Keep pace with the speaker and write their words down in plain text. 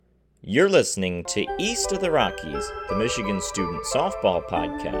You're listening to East of the Rockies, the Michigan Student Softball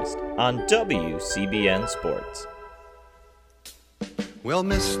Podcast on WCBN Sports. Well,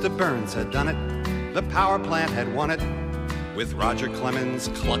 Mr. Burns had done it, the power plant had won it, with Roger Clemens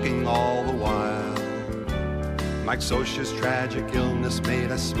clucking all the while. Mike Scioscia's tragic illness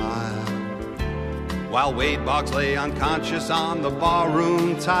made us smile, while Wade Boggs lay unconscious on the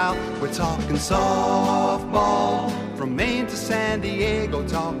barroom tile. We're talking softball, from Maine to San Diego,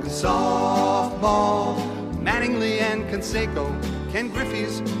 talking softball. Mattingly and Canseco, Ken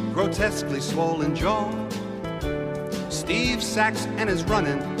Griffey's grotesquely swollen jaw, Steve Sachs and his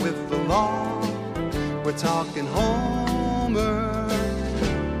running with the law. We're talking Homer,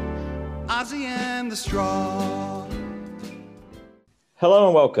 Ozzie and the Straw. Hello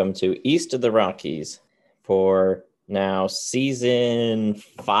and welcome to East of the Rockies for now season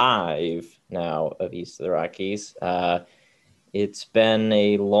 5 now of East of the Rockies. It's been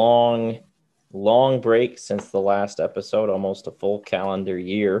a long break since the last episode, almost a full calendar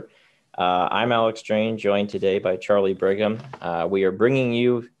year. I'm Alex Drain, joined today by Charlie Brigham. We are bringing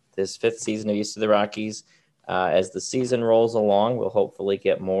you this 5th season of East of the Rockies. As the season rolls along, we'll hopefully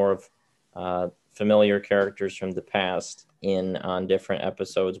get more of familiar characters from the past in on different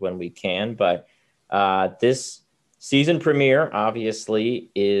episodes when we can. But this season premiere,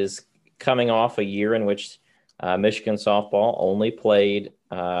 obviously, is coming off a year in which Michigan softball only played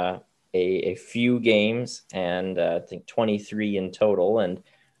a few games, and I think 23 in total, and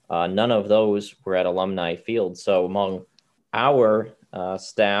none of those were at Alumni Field. So among our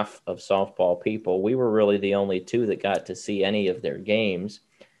staff of softball people, we were really the only 2 that got to see any of their games.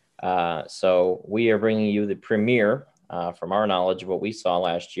 So we are bringing you the premiere from our knowledge of what we saw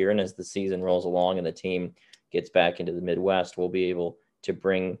last year. And as the season rolls along and the team gets back into the Midwest, we'll be able to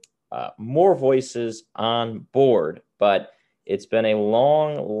bring more voices on board. But it's been a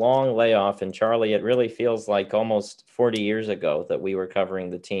long layoff. And Charlie, it really feels like almost 40 years ago that we were covering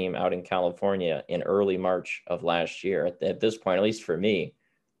the team out in California in early March of last year at this point, at least for me.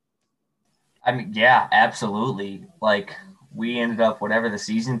 I mean, yeah, absolutely. Like, we ended up, whatever the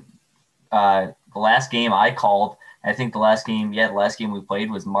season, the last game I called, I think the last game we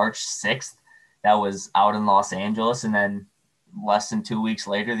played was March 6th. That was out in Los Angeles. And then less than 2 weeks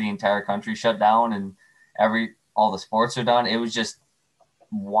later, the entire country shut down and all the sports are done. It was just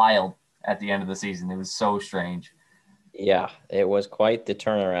wild at the end of the season. It was so strange. Yeah, it was quite the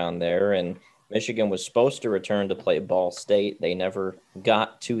turnaround there. And Michigan was supposed to return to play Ball State. They never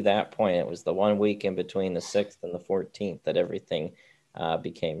got to that point. It was the 1 week in between the 6th and the 14th that everything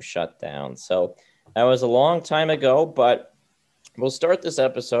became shut down. So that was a long time ago, but we'll start this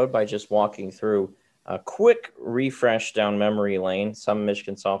episode by just walking through a quick refresh down memory lane. Some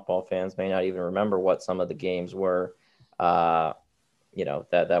Michigan softball fans may not even remember what some of the games were, that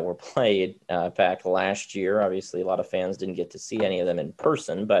were played back last year. Obviously, a lot of fans didn't get to see any of them in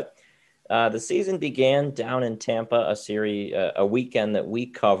person, but the season began down in Tampa, a weekend that we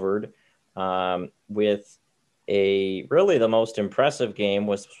covered with really the most impressive game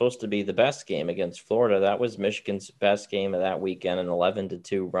was supposed to be the best game against Florida. That was Michigan's best game of that weekend, an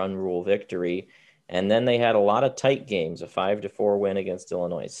 11-2 run rule victory. And then they had a lot of tight games, a 5-4 win against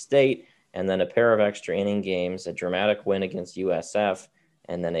Illinois State, and then a pair of extra inning games, a dramatic win against USF,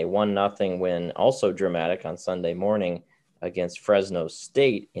 and then a 1-0 win, also dramatic, on Sunday morning against Fresno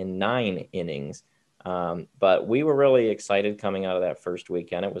State in 9 innings. But we were really excited coming out of that first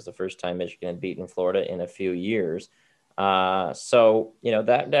weekend. It was the first time Michigan had beaten Florida in a few years. So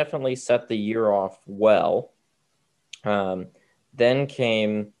that definitely set the year off well. Then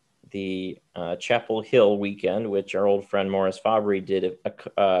came the Chapel Hill weekend, which our old friend Morris Fabry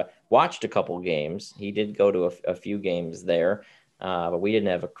watched a couple games. He did go to a few games there, but we didn't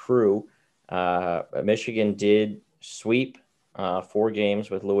have a crew. Michigan did sweep 4 games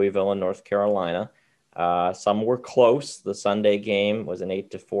with Louisville and North Carolina. Some were close. The Sunday game was an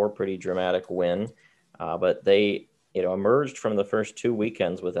 8-4 pretty dramatic win, but they emerged from the first 2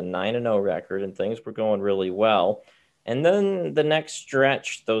 weekends with a 9-0 record, and things were going really well. And then the next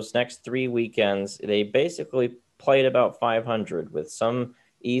stretch, those next 3 weekends, they basically played about 500 with some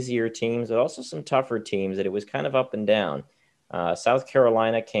easier teams, but also some tougher teams, that it was kind of up and down. South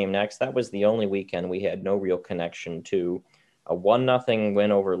Carolina came next. That was the only weekend we had no real connection to. A 1-0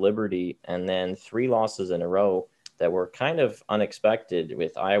 win over Liberty, and then 3 losses in a row that were kind of unexpected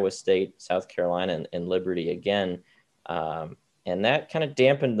with Iowa State, South Carolina, and Liberty again. And that kind of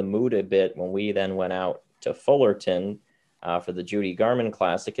dampened the mood a bit when we then went out to Fullerton for the Judy Garman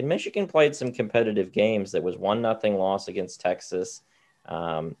Classic. And Michigan played some competitive games. There was 1-0 loss against Texas.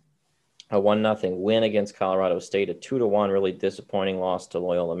 a 1-0 win against Colorado State, a 2-1 really disappointing loss to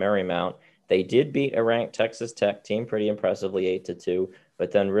Loyola Marymount. They did beat a ranked Texas Tech team pretty impressively, 8-2,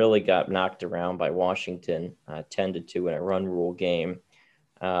 but then really got knocked around by Washington, 10-2 in a run rule game.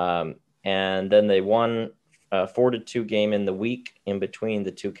 And then they won a 4-2 game in the week in between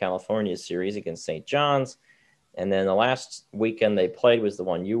the two California series against St. John's. And then the last weekend they played was the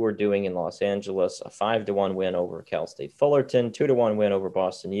one you were doing in Los Angeles, a 5-1 win over Cal State Fullerton, 2-1 win over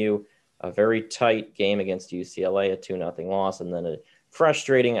Boston U, a very tight game against UCLA, a 2-0 loss, and then a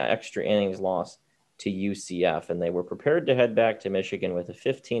frustrating extra innings loss to UCF. And they were prepared to head back to Michigan with a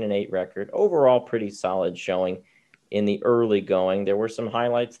 15-8 record. Overall, pretty solid showing in the early going. There were some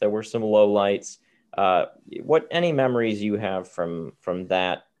highlights, there were some lowlights. What any memories you have from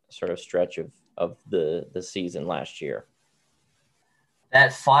that sort of stretch of the season last year?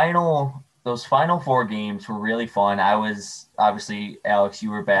 Those final 4 games were really fun. I was obviously, Alex,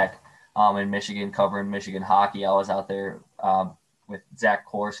 you were back in Michigan covering Michigan hockey. I was out there with Zach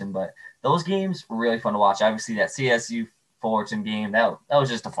Corson, but those games were really fun to watch. Obviously, that CSU Fullerton game, that was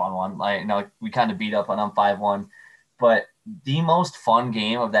just a fun one. We kind of beat up on them 5-1, but the most fun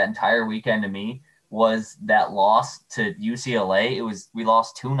game of that entire weekend to me was that loss to UCLA. We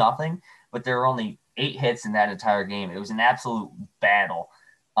lost 2-0, but there were only 8 hits in that entire game. It was an absolute battle.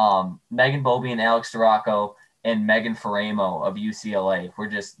 Megan Bobie and Alex Duraco and Megan Faramo of UCLA were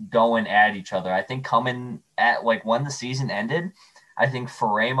just going at each other. I think coming at when the season ended, I think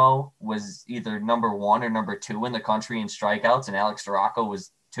Faramo was either number 1 or number 2 in the country in strikeouts, and Alex Duraco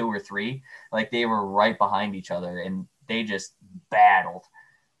was 2 or 3. They were right behind each other, and they just battled.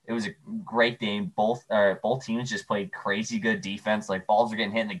 It was a great game. Both teams just played crazy good defense. Balls were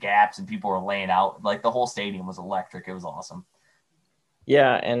getting hit in the gaps, and people were laying out. The whole stadium was electric. It was awesome.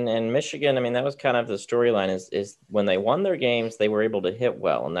 Yeah, and Michigan, I mean, that was kind of the storyline is when they won their games, they were able to hit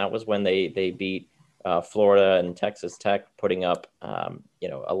well. And that was when they beat Florida and Texas Tech, putting up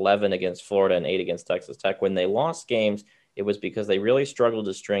 11 against Florida and 8 against Texas Tech. When they lost games, it was because they really struggled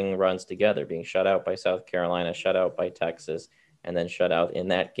to string runs together, being shut out by South Carolina, shut out by Texas, and then shut out in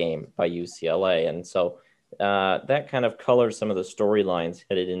that game by UCLA. And so that kind of colors some of the storylines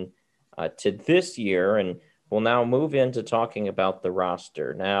headed in to this year. And we'll now move into talking about the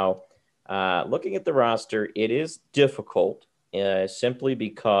roster. Now, looking at the roster, it is difficult simply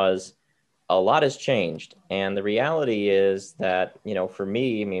because a lot has changed. And the reality is that, for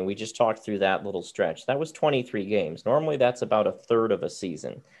me, I mean, we just talked through that little stretch. That was 23 games. Normally, that's about a third of a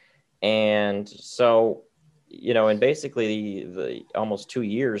season. And so, in basically the almost 2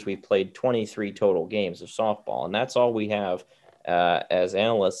 years, we've played 23 total games of softball. And that's all we have as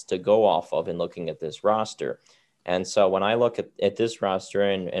analysts to go off of in looking at this roster. And so when I look at this roster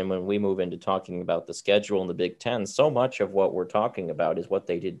and when we move into talking about the schedule in the Big Ten, so much of what we're talking about is what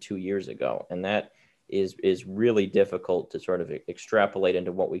they did 2 years ago. And that is really difficult to sort of extrapolate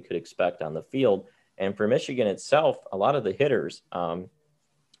into what we could expect on the field. And for Michigan itself, a lot of the hitters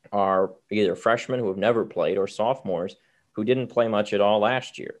are either freshmen who have never played or sophomores who didn't play much at all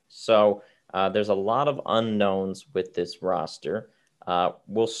last year. So there's a lot of unknowns with this roster.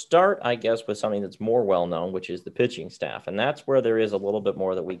 We'll start, I guess, with something that's more well-known, which is the pitching staff. And that's where there is a little bit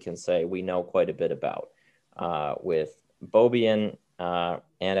more that we can say we know quite a bit about with Beaubien and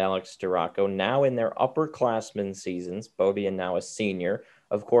Alex Duraco now in their upperclassmen seasons. Beaubien now a senior.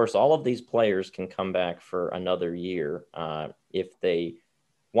 Of course, all of these players can come back for another year if they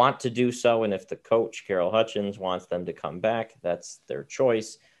want to do so. And if the coach, Carol Hutchins, wants them to come back, that's their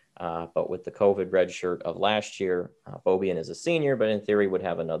choice. But with the COVID red shirt of last year, Beaubien is a senior, but in theory would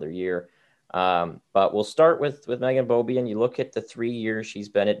have another year. But we'll start with Megan Beaubien. You look at the 3 years she's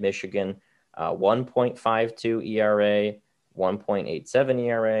been at Michigan, 1.52 ERA, 1.87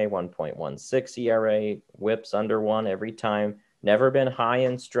 ERA, 1.16 ERA, whips under 1 every time. Never been high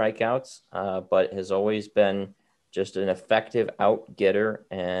in strikeouts, but has always been just an effective out-getter.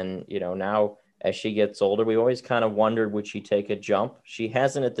 And, now as she gets older, we always kind of wondered, would she take a jump? She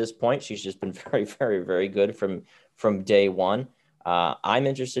hasn't at this point. She's just been very, very, very good from day one. I'm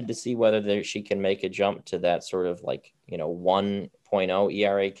interested to see whether she can make a jump to that sort of 1.0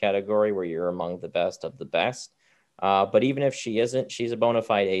 ERA category where you're among the best of the best. But even if she isn't, she's a bona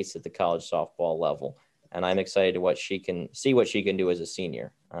fide ace at the college softball level. And I'm excited to what she can do as a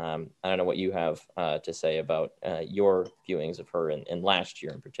senior. I don't know what you have to say about your viewings of her in last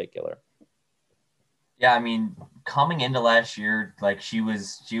year in particular. Yeah, I mean, coming into last year, she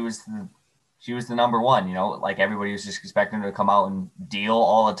was the number one. Everybody was just expecting her to come out and deal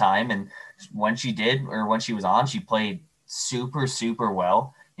all the time. And when she did, or when she was on, she played super, super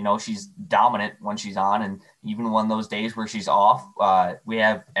well. she's dominant when she's on. And even when those days where she's off, we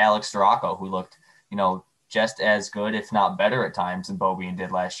have Alex Storako, who looked, just as good, if not better at times than Beaubien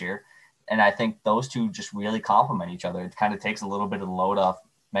did last year. And I think those two just really complement each other. It kind of takes a little bit of the load off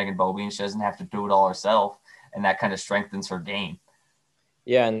Megan Beaubien. She doesn't have to do it all herself, and that kind of strengthens her game.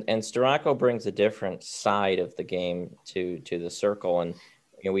 Yeah, and Storako brings a different side of the game to the circle. And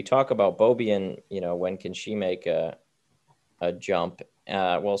we talk about Beaubien, when can she make a jump?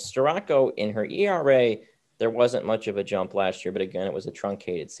 Well, Storako, in her ERA, there wasn't much of a jump last year, but again, it was a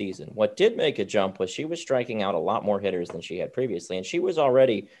truncated season. What did make a jump was she was striking out a lot more hitters than she had previously, and she was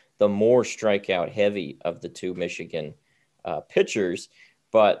already the more strikeout heavy of the two Michigan pitchers.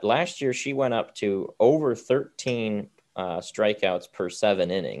 But last year, she went up to over 13 strikeouts per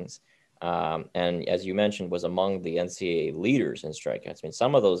 7 innings. And as you mentioned, was among the NCAA leaders in strikeouts. I mean,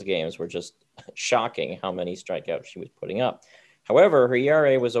 some of those games were just shocking how many strikeouts she was putting up. However, her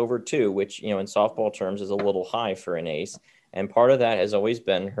ERA was over 2, which, in softball terms is a little high for an ace. And part of that has always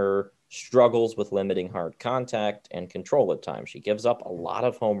been her struggles with limiting hard contact and control at times. She gives up a lot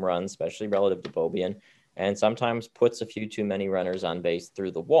of home runs, especially relative to Beaubien, and sometimes puts a few too many runners on base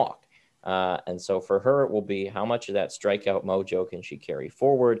through the walk. And so for her, it will be how much of that strikeout mojo can she carry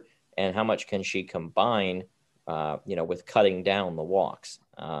forward, and how much can she combine, with cutting down the walks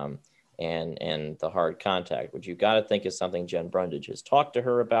and the hard contact, which you've got to think is something Jen Brundage has talked to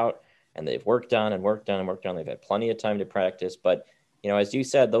her about, and they've worked on and worked on and worked on. They've had plenty of time to practice. But, as you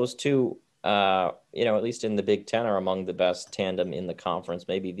said, those two, at least in the Big Ten, are among the best tandem in the conference,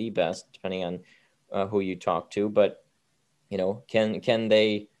 maybe the best, depending on who you talk to. But, can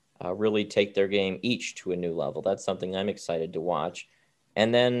they really take their game each to a new level? That's something I'm excited to watch.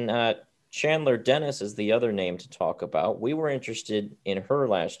 And then Chandler Dennis is the other name to talk about. We were interested in her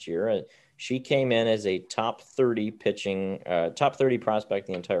last year. She came in as a top 30 prospect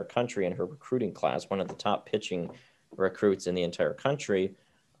in the entire country in her recruiting class, one of the top pitching recruits in the entire country.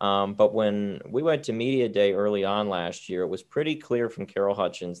 But when we went to media day early on last year, it was pretty clear from Carol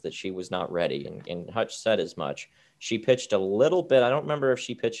Hutchins that she was not ready. And Hutch said as much. She pitched a little bit. I don't remember if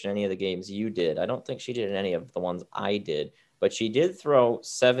she pitched in any of the games you did. I don't think she did in any of the ones I did. But she did throw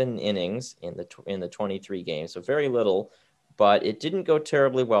 7 innings in the 23 games, so very little. But it didn't go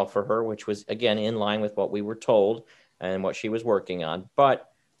terribly well for her, which was, again, in line with what we were told and what she was working on.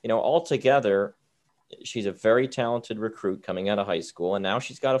 But, altogether, she's a very talented recruit coming out of high school, and now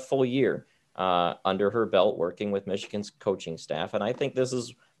she's got a full year under her belt working with Michigan's coaching staff. And I think this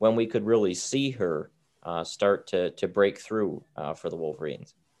is when we could really see her start to break through for the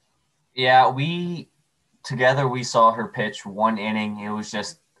Wolverines. Yeah, we saw her pitch 1 inning. It was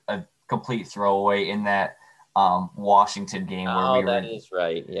just a complete throwaway in that Washington game. That is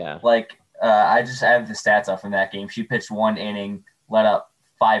right. Yeah. I just have the stats up from that game. She pitched 1 inning, let up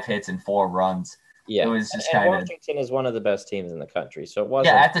 5 hits and 4 runs. Yeah. It was just and Washington is one of the best teams in the country. So it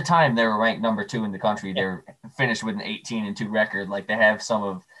wasn't. Yeah, at the time they were ranked number 2 in the country. They were finished with an 18-2 record. They have some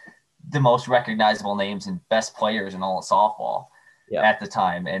of the most recognizable names and best players in all of softball at the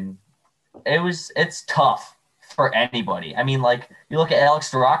time. And it's tough for anybody. I mean, you look at Alex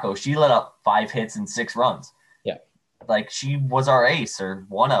Storako, she let up 5 hits and 6 runs. Yeah. She was our ace, or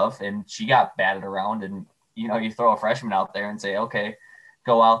one of, and she got batted around. And, you throw a freshman out there and say, okay,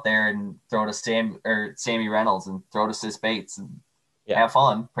 go out there and throw to Sammy Reynolds and throw to Sis Bates and have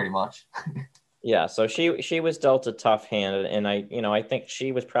fun, pretty much. Yeah, so she was dealt a tough hand, and I think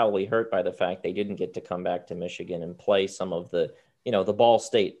she was probably hurt by the fact they didn't get to come back to Michigan and play some of the the Ball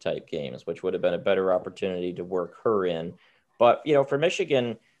State type games, which would have been a better opportunity to work her in. But for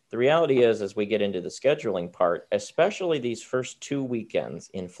Michigan, the reality is, as we get into the scheduling part, especially these first 2 weekends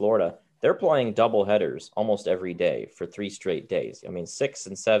in Florida, they're playing double headers almost every day for 3 straight days. I mean, 6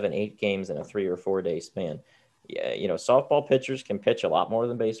 and 7, 8 games in a 3 or 4 day span. Yeah, softball pitchers can pitch a lot more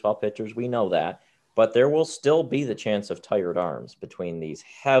than baseball pitchers. We know that, but there will still be the chance of tired arms between these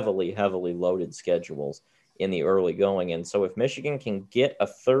heavily, heavily loaded schedules in the early going. And so if Michigan can get a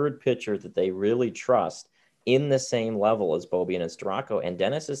third pitcher that they really trust in the same level as Beaubien and Storako, and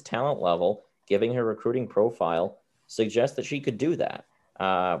Dennis's talent level, giving her recruiting profile, suggests that she could do that.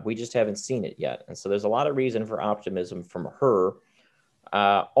 We just haven't seen it yet. And so there's a lot of reason for optimism from her.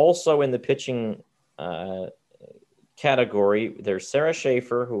 Also in the pitching category, there's Sarah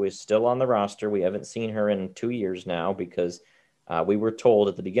Schaefer, who is still on the roster. We haven't seen her in 2 years now because we were told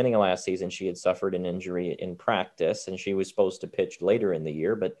at the beginning of last season she had suffered an injury in practice, and she was supposed to pitch later in the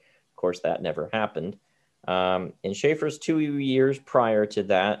year, but of course that never happened. In Schaefer's 2 years prior to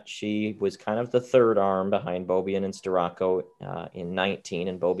that, she was kind of the third arm behind Beaubien and Storako in 19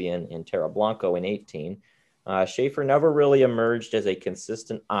 and Beaubien and Tara Blanco in 18. Schaefer never really emerged as a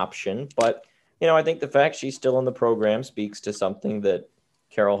consistent option, but I think the fact she's still in the program speaks to something that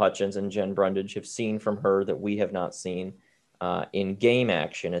Carol Hutchins and Jen Brundage have seen from her that we have not seen in game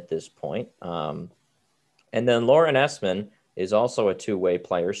action at this point. And then Lauren Essman is also a two-way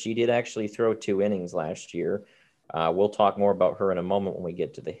player. She did actually throw 2 innings last year. We'll talk more about her in a moment when we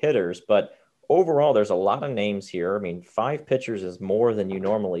get to the hitters, but overall, there's a lot of names here. I mean, 5 pitchers is more than you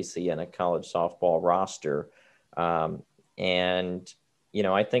normally see in a college softball roster. And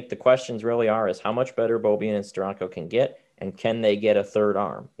I think the questions really are is how much better Beaubien and Storako can get, and can they get a third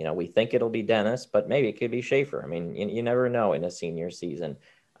arm? We think it'll be Dennis, but maybe it could be Schaefer. I mean, you never know in a senior season.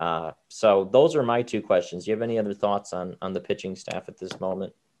 So those are my 2 questions. Do you have any other thoughts on the pitching staff at this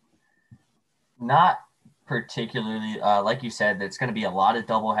moment? Not particularly. Like you said, it's going to be a lot of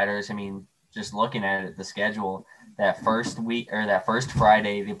doubleheaders. I mean, just looking at it, the schedule, that first week or that first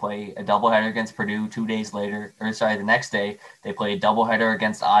Friday, they play a doubleheader against Purdue. 2 days later, the next day, they play a doubleheader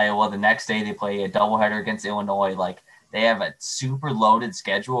against Iowa. The next day, they play a doubleheader against Illinois. Like, they have a super loaded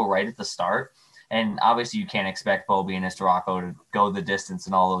schedule right at the start. And obviously, you can't expect Beaubien and Storako to go the distance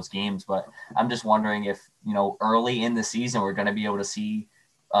in all those games. But I'm just wondering if, early in the season, we're going to be able to see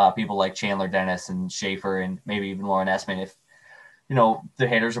people like Chandler Dennis and Schaefer and maybe even Lauren Essman if, the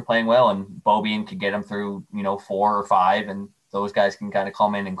hitters are playing well and Beaubien could get them through, 4 or 5, and those guys can kind of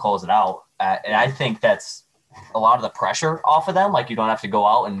come in and close it out. And I think that's a lot of the pressure off of them. Like, you don't have to go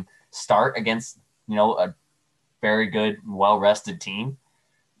out and start against, a very good, well-rested team.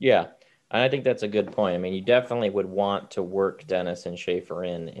 Yeah. And I think that's a good point. I mean, you definitely would want to work Dennis and Schaefer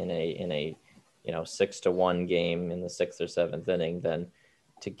in a 6-1 game in the 6th or 7th inning than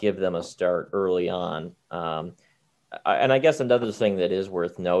to give them a start early on. And I guess another thing that is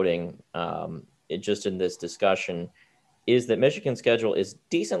worth noting, just in this discussion, is that Michigan's schedule is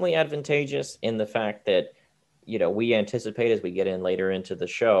decently advantageous in the fact that, we anticipate as we get in later into the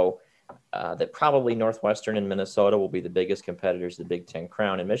show that probably Northwestern and Minnesota will be the biggest competitors of the Big Ten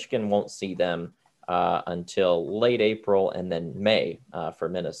crown, and Michigan won't see them until late April and then May for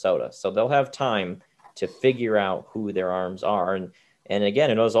Minnesota. So they'll have time to figure out who their arms are. And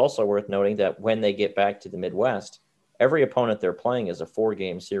again, it is also worth noting that when they get back to the Midwest, every opponent they're playing is a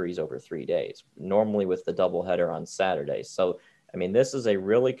 4-game series over 3 days, normally with the doubleheader on Saturday. So, I mean, this is a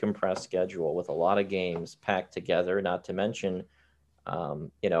really compressed schedule with a lot of games packed together, not to mention,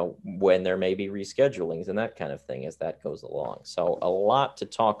 when there may be reschedulings and that kind of thing as that goes along. So a lot to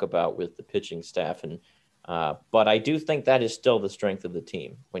talk about with the pitching staff. But I do think that is still the strength of the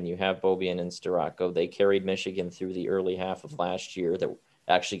team. When you have Beaubien and Storako, they carried Michigan through the early half of last year that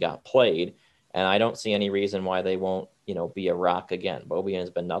actually got played. And I don't see any reason why they won't, be a rock again. Beaubien has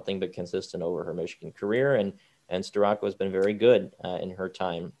been nothing but consistent over her Michigan career, and Storako has been very good in her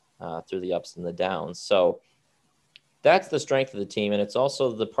time through the ups and the downs. So that's the strength of the team, and it's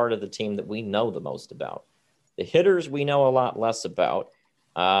also the part of the team that we know the most about. The hitters we know a lot less about.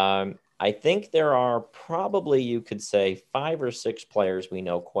 I think there are probably, you could say, 5 or 6 players we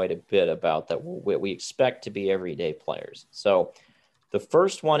know quite a bit about that we expect to be everyday players. So the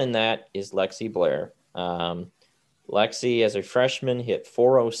first one in that is Lexi Blair. Lexi, as a freshman, hit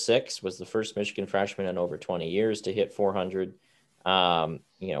 .406, was the first Michigan freshman in over 20 years to hit 400.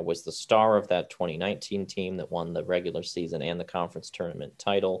 Was the star of that 2019 team that won the regular season and the conference tournament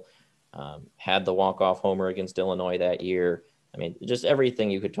title. Had the walk-off homer against Illinois that year. I mean, just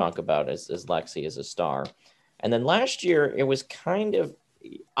everything you could talk about as Lexi as a star. And then last year, it was kind of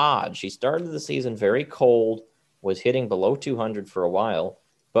odd. She started the season very cold, was hitting below 200 for a while.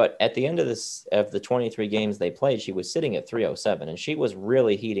 But at the end of the 23 games they played, she was sitting at 307, and she was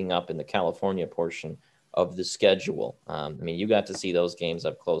really heating up in the California portion of the schedule. You got to see those games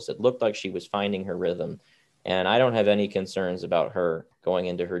up close. It looked like she was finding her rhythm, and I don't have any concerns about her going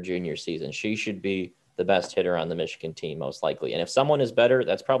into her junior season. She should be the best hitter on the Michigan team, most likely. And if someone is better,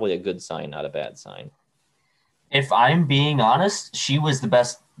 that's probably a good sign, not a bad sign. If I'm being honest, she was the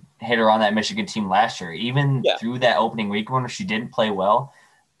best hitter on that Michigan team last year. Even through that opening week when she didn't play well,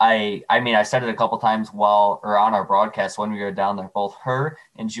 I said it a couple times on our broadcast when we were down there, both her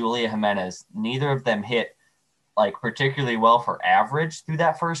and Julia Jimenez, neither of them hit like particularly well for average through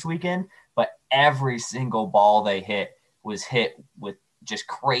that first weekend, but every single ball they hit was hit with just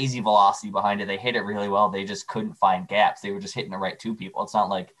crazy velocity behind it. They hit it really well. They just couldn't find gaps. They were just hitting it right to people. It's not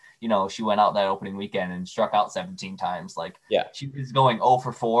like, she went out that opening weekend and struck out 17 times. She was going 0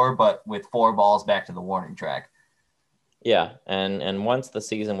 for 4, but with 4 balls back to the warning track. Yeah, and once the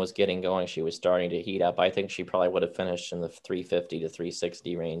season was getting going, she was starting to heat up. I think she probably would have finished in the 350 to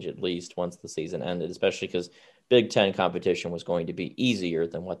 360 range at least once the season ended, especially because Big Ten competition was going to be easier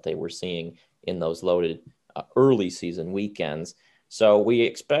than what they were seeing in those loaded early season weekends. So we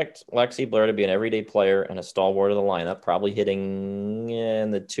expect Lexi Blair to be an everyday player and a stalwart of the lineup, probably hitting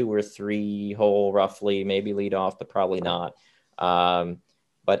in the 2 or 3 hole roughly, maybe lead off, but probably not.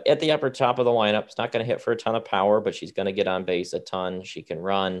 But at the upper top of the lineup, it's not going to hit for a ton of power, but she's going to get on base a ton. She can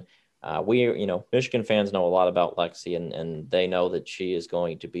run. Michigan fans know a lot about Lexi, and they know that she is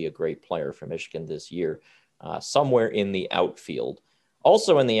going to be a great player for Michigan this year, somewhere in the outfield.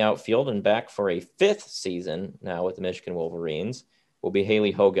 Also in the outfield and back for a 5th season now with the Michigan Wolverines will be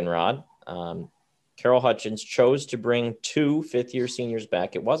Haley Hogenrod. Carol Hutchins chose to bring 2 fifth-year seniors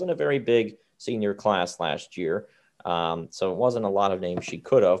back. It wasn't a very big senior class last year, so it wasn't a lot of names she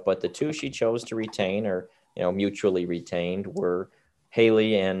could have, but the 2 she chose to retain or mutually retained were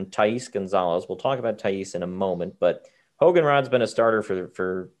Haley and Thais Gonzalez. We'll talk about Thais in a moment, but Hogenrod's been a starter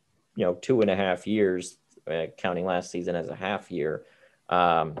for 2.5 years, counting last season as a half year.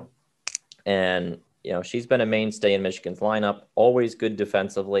 She's been a mainstay in Michigan's lineup, always good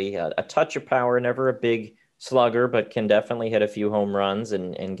defensively, a touch of power, never a big slugger, but can definitely hit a few home runs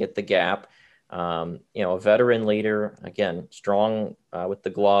and get the gap. A veteran leader, again, strong with the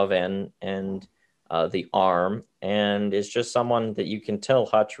glove and the arm, and is just someone that you can tell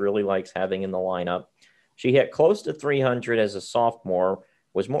Hutch really likes having in the lineup. She hit close to 300 as a sophomore,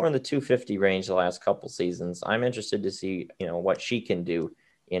 was more in the 250 range the last couple seasons. I'm interested to see, what she can do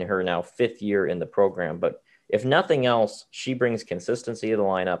in her now 5th year in the program. But if nothing else, she brings consistency to the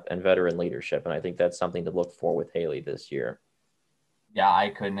lineup and veteran leadership. And I think that's something to look for with Haley this year. Yeah, I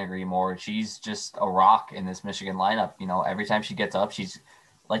couldn't agree more. She's just a rock in this Michigan lineup. Every time she gets up, she's,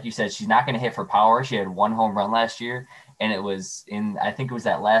 like you said, she's not going to hit for power. She had 1 home run last year, and it was I think it was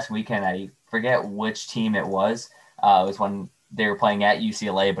that last weekend. I forget which team it was. It was when they were playing at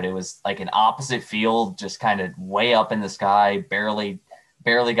UCLA, but it was like an opposite field, just kind of way up in the sky, barely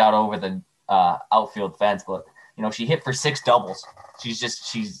got over the outfield fence. But, she hit for 6 doubles.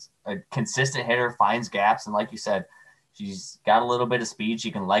 She's a consistent hitter, finds gaps. And like you said, she's got a little bit of speed.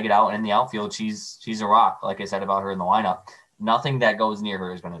 She can leg it out. And in the outfield, she's a rock, like I said about her in the lineup. Nothing that goes near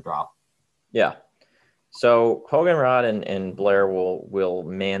her is going to drop. Yeah. So Hogenrod and Blair will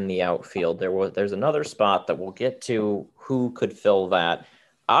man the outfield. There's another spot that we'll get to who could fill that.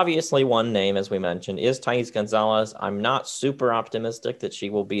 Obviously, one name, as we mentioned, is Thais Gonzalez. I'm not super optimistic that she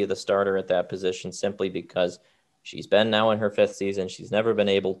will be the starter at that position simply because she's been now in her 5th season. She's never been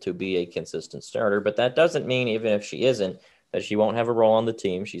able to be a consistent starter, but that doesn't mean, even if she isn't, that she won't have a role on the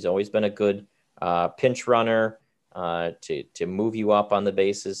team. She's always been a good pinch runner, to move you up on the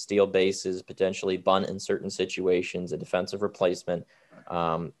bases, steal bases, potentially bunt in certain situations, a defensive replacement.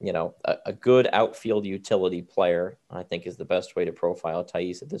 A good outfield utility player, I think, is the best way to profile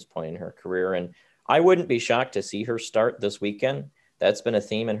Thais at this point in her career. And I wouldn't be shocked to see her start this weekend. That's been a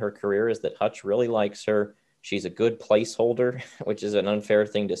theme in her career, is that Hutch really likes her. She's a good placeholder, which is an unfair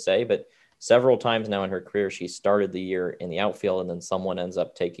thing to say, but several times now in her career, she started the year in the outfield and then someone ends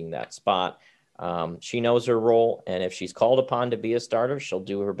up taking that spot. She knows her role, and if she's called upon to be a starter, she'll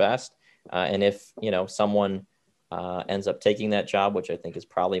do her best. And if, someone ends up taking that job, which I think is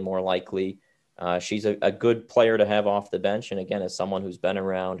probably more likely, she's a good player to have off the bench. And again, as someone who's been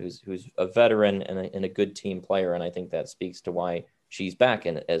around, who's a veteran and a good team player. And I think that speaks to why she's back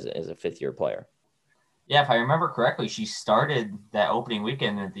as a 5th-year player. Yeah, if I remember correctly, she started that opening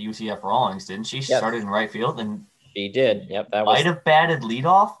weekend at the UCF Rawlings, didn't she? She started in right field, and she did. Yep, that might have batted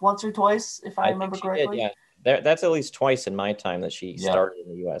leadoff once or twice, if I remember correctly. Did, yeah, that's at least twice in my time that she started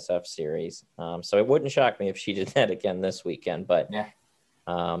in the USF series. So it wouldn't shock me if she did that again this weekend. But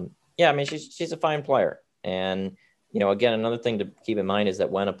I mean, she's a fine player, and again, another thing to keep in mind is that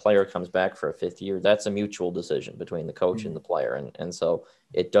when a player comes back for a 5th year, that's a mutual decision between the coach and the player. And so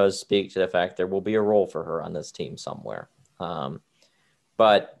it does speak to the fact there will be a role for her on this team somewhere.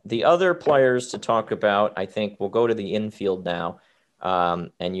 But the other players to talk about, I think we'll go to the infield now.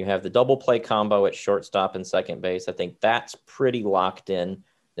 And you have the double play combo at shortstop and second base. I think that's pretty locked in.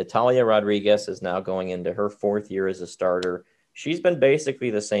 Natalia Rodriguez is now going into her 4th year as a starter. She's been basically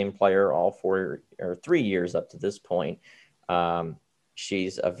the same player all 3 years up to this point.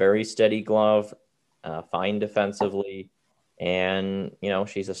 She's a very steady glove, fine defensively, and,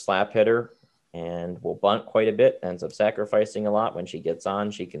 she's a slap hitter and will bunt quite a bit, ends up sacrificing a lot. When she gets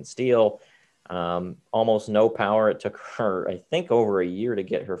on, she can steal. Almost no power. It took her, I think, over a year to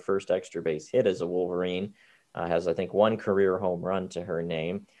get her first extra base hit as a Wolverine. Has, I think, 1 career home run to her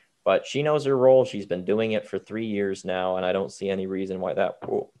name. But she knows her role. She's been doing it for 3 years now, and I don't see any reason why that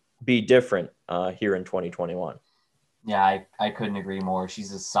will be different here in 2021. Yeah, I couldn't agree more.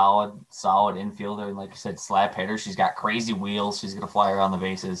 She's a solid infielder, and like you said, slap hitter. She's got crazy wheels. She's going to fly around the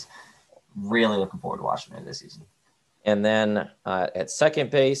bases. really looking forward to watching her this season. And then at second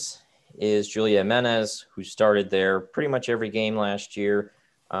base is Julia Jimenez, who started there pretty much every game last year.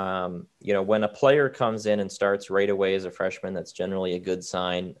 When a player comes in and starts right away as a freshman, that's generally a good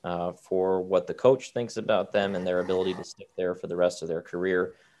sign for what the coach thinks about them and their ability to stick there for the rest of their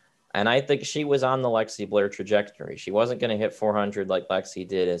career. And I think she was on the Lexi Blair trajectory. She wasn't going to hit 400 like Lexi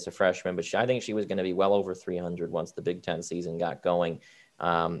did as a freshman, but I think she was going to be well over 300 once the Big Ten season got going.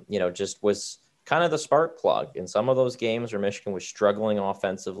 Just was kind of the spark plug in some of those games where Michigan was struggling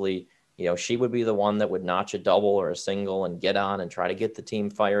offensively. She would be the one that would notch a double or a single and get on and try to get the team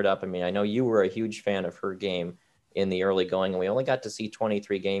fired up. I mean, I know you were a huge fan of her game in the early going, and we only got to see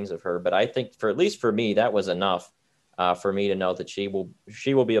 23 games of her. But I think at least for me, that was enough for me to know that she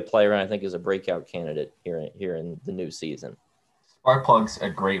will be a player, and I think is a breakout candidate here in the new season. Spark plug's a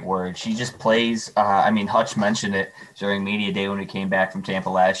great word. She just plays. Hutch mentioned it during media day when we came back from Tampa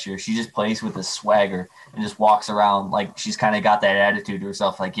last year. She just plays with a swagger and just walks around like she's kind of got that attitude to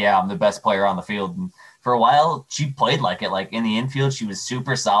herself. Like, yeah, I'm the best player on the field. And for a while, she played like it. Like in the infield, she was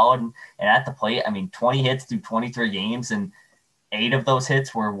super solid. And at the plate, 20 hits through 23 games, and 8 of those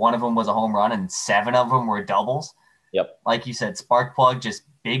hits were one of them was a home run, and 7 of them were doubles. Yep. Like you said, spark plug, just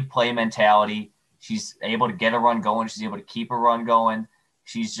big play mentality. She's able to get a run going. She's able to keep a run going.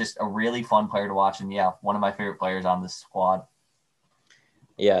 She's just a really fun player to watch. And, yeah, one of my favorite players on this squad.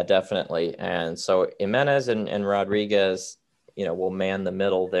 Yeah, definitely. And so Jimenez and Rodriguez, will man the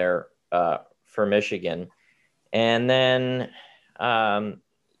middle there for Michigan. And then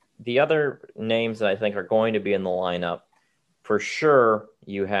the other names that I think are going to be in the lineup, for sure,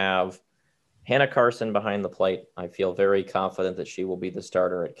 you have Hannah Carson behind the plate. I feel very confident that she will be the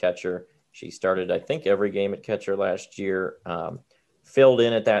starter at catcher. She started, I think, every game at catcher last year, filled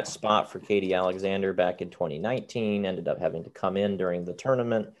in at that spot for Katie Alexander back in 2019, ended up having to come in during the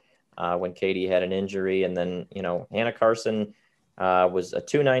tournament when Katie had an injury. And then, Hannah Carson was a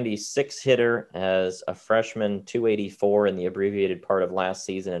 296 hitter as a freshman, 284 in the abbreviated part of last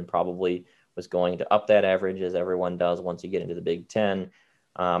season, and probably was going to up that average as everyone does once you get into the Big Ten.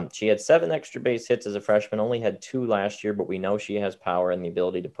 She had 7 extra base hits as a freshman, only had 2 last year, but we know she has power and the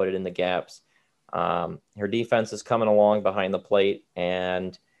ability to put it in the gaps. Her defense is coming along behind the plate,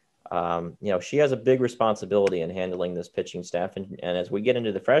 and, she has a big responsibility in handling this pitching staff. And as we get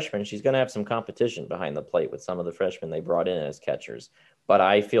into the freshmen, she's going to have some competition behind the plate with some of the freshmen they brought in as catchers. But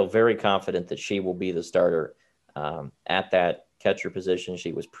I feel very confident that she will be the starter at that catcher position.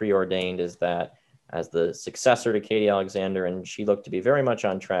 She was preordained as the successor to Katie Alexander, and she looked to be very much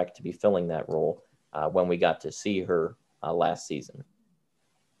on track to be filling that role when we got to see her last season.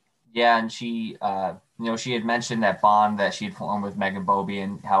 Yeah, and she, she had mentioned that bond that she had formed with Megan Bobie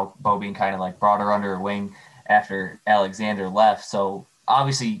and how Bobie kind of like brought her under her wing after Alexander left. So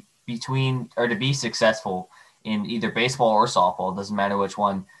obviously to be successful in either baseball or softball, it doesn't matter which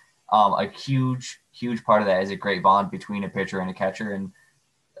one, a huge part of that is a great bond between a pitcher and a catcher. And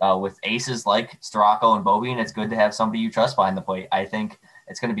with aces like Storako and Bobie, and it's good to have somebody you trust behind the plate. I think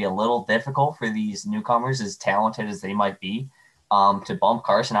it's going to be a little difficult for these newcomers, as talented as they might be, to bump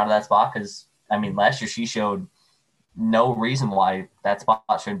Carson out of that spot. Because, last year she showed no reason why that spot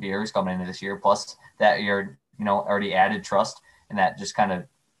shouldn't be hers coming into this year. Plus that year, already added trust and that just kind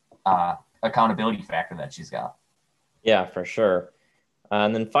of accountability factor that she's got. Yeah, for sure.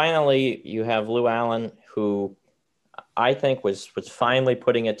 And then finally, you have Lou Allen, who I think was finally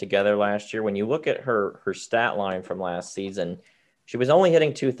putting it together last year. When you look at her stat line from last season, she was only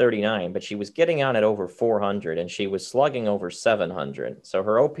hitting 239, but she was getting on at over 400, and she was slugging over 700. So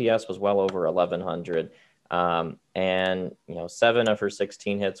her OPS was well over 1100. And 7 of her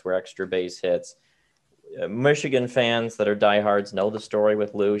 16 hits were extra base hits. Michigan fans that are diehards know the story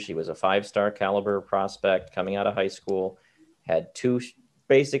with Lou. She was a 5-star caliber prospect coming out of high school, had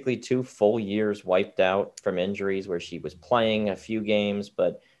basically 2 full years wiped out from injuries where she was playing a few games,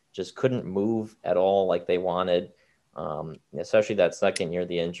 but just couldn't move at all like they wanted. Especially that second year,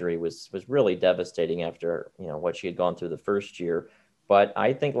 the injury was really devastating after, what she had gone through the first year. But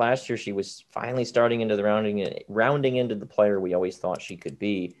I think last year she was finally starting into the rounding into the player we always thought she could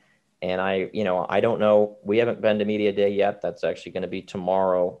be. And I don't know. We haven't been to media day yet. That's actually going to be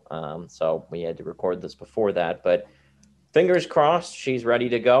tomorrow. So we had to record this before that, but fingers crossed she's ready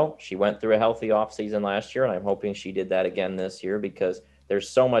to go. She went through a healthy offseason last year, and I'm hoping she did that again this year because there's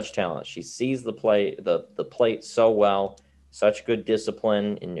so much talent. She sees the plate so well, such good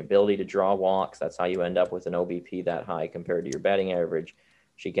discipline and ability to draw walks. That's how you end up with an OBP that high compared to your batting average.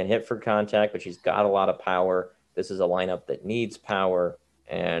 She can hit for contact, but she's got a lot of power. This is a lineup that needs power,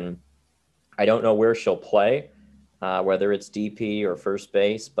 and I don't know where she'll play, whether it's DP or first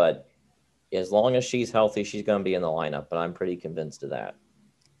base, but as long as she's healthy, she's going to be in the lineup, but I'm pretty convinced of that.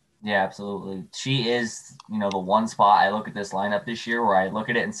 Yeah, absolutely. She is, the one spot I look at this lineup this year where I look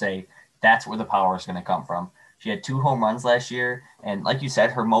at it and say, that's where the power is going to come from. She had 2 home runs last year. And like you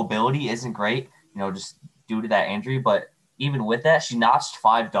said, her mobility isn't great, just due to that injury. But even with that, she notched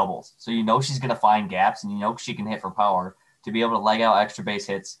 5 doubles. So she's going to find gaps and she can hit for power to be able to leg out extra base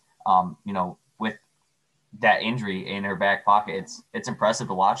hits, with that injury in her back pocket. It's impressive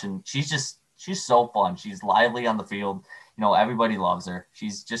to watch. And she's so fun. She's lively on the field. Everybody loves her.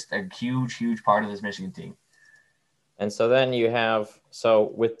 She's just a huge, huge part of this Michigan team. And so then you have,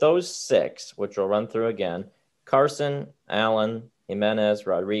 with those 6, which we'll run through again, Carson, Allen, Jimenez,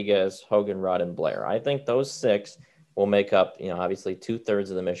 Rodriguez, Hogan, Rudd, and Blair. I think those 6 will make up, obviously 2/3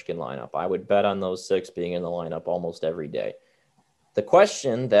 of the Michigan lineup. I would bet on those 6 being in the lineup almost every day. The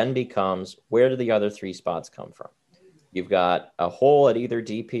question then becomes, where do the other 3 spots come from? You've got a hole at either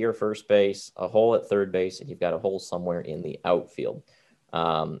DP or first base, a hole at third base, and you've got a hole somewhere in the outfield.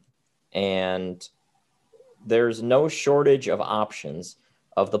 And there's no shortage of options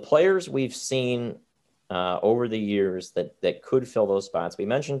of the players we've seen over the years that could fill those spots. We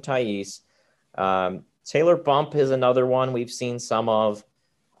mentioned Thais. Taylor Bump is another one we've seen some of.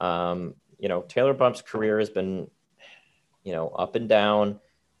 Taylor Bump's career has been, up and down.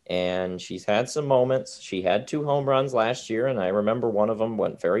 And she's had some moments. She had 2 home runs last year, and I remember one of them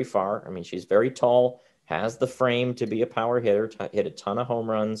went very far. I mean, she's very tall, has the frame to be a power hitter, hit a ton of home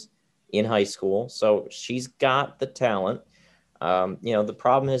runs in high school. So she's got the talent. The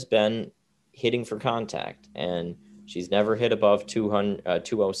problem has been hitting for contact, and she's never hit above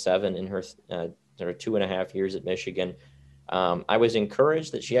 207 in her 2.5 years at Michigan. I was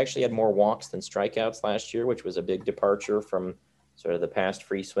encouraged that she actually had more walks than strikeouts last year, which was a big departure from sort of the past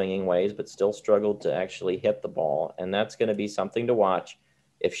free swinging ways, but still struggled to actually hit the ball. And that's going to be something to watch.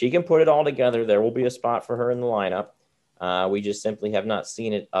 If she can put it all together, there will be a spot for her in the lineup. We just simply have not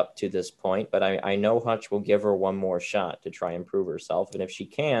seen it up to this point, but I know Hutch will give her one more shot to try and prove herself. And if she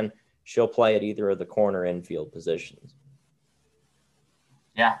can, she'll play at either of the corner infield positions.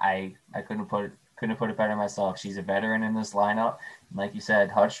 Yeah, I couldn't put it better myself. She's a veteran in this lineup. And like you said,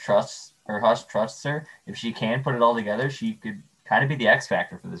 Hutch trusts her. If she can put it all together, she could kind of be the X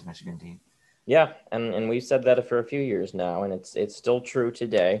factor for this Michigan team. Yeah, and we've said that for a few years now, and it's still true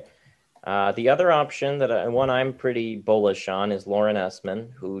today. The other option one I'm pretty bullish on is Lauren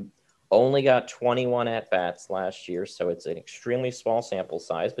Essman, who only got 21 at-bats last year, so it's an extremely small sample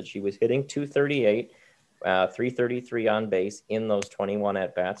size, but she was hitting 238, 333 on base in those 21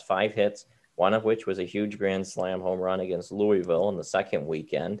 at-bats, 5 hits, one of which was a huge grand slam home run against Louisville in the second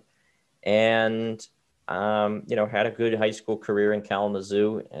weekend. And had a good high school career in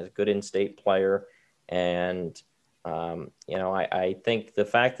Kalamazoo, as a good in-state player. And, I think the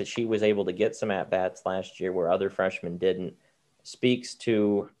fact that she was able to get some at-bats last year where other freshmen didn't speaks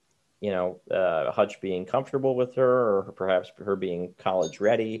to, Hutch being comfortable with her, or perhaps her being college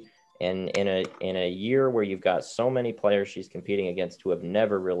ready. And in a year where you've got so many players she's competing against who have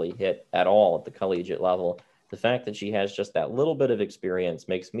never really hit at all at the collegiate level, the fact that she has just that little bit of experience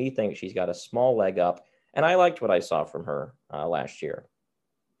makes me think she's got a small leg up. And I liked what I saw from her last year.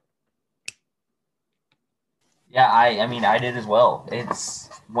 Yeah, I did as well. It's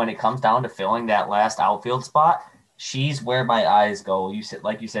when it comes down to filling that last outfield spot, she's where my eyes go.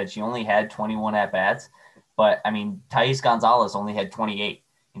 Like you said, she only had 21 at-bats, but Thais Gonzalez only had 28.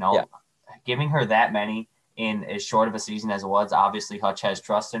 Yeah. Giving her that many in as short of a season as it was, obviously Hutch has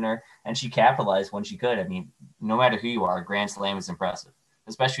trust in her, and she capitalized when she could. No matter who you are, a grand slam is impressive,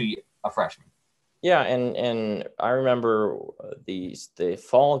 especially a freshman. Yeah, and I remember the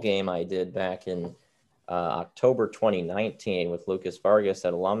fall game I did back in October 2019 with Lucas Vargas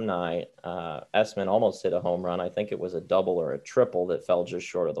at Alumni. Essman almost hit a home run. I think it was a double or a triple that fell just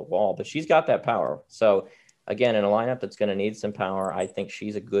short of the wall, but she's got that power. So again, in a lineup that's going to need some power, I think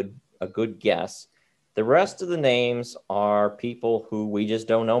she's a good guess. The rest of the names are people who we just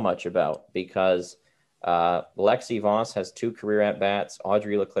don't know much about, because Lexi Voss has 2 career at-bats.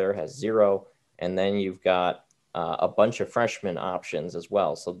 Audrey LeClaire has 0. And then you've got a bunch of freshman options as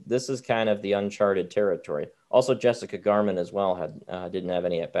well. So this is kind of the uncharted territory. Also, Jessica Garman as well didn't have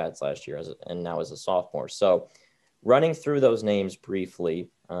any at-bats last year and now is a sophomore. So running through those names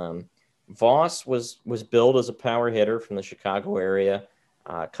briefly, Voss was billed as a power hitter from the Chicago area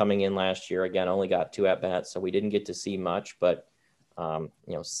coming in last year. Again, only got 2 at-bats, so we didn't get to see much, but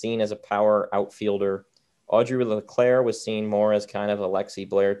seen as a power outfielder. Audrey LeClaire was seen more as kind of a Lexi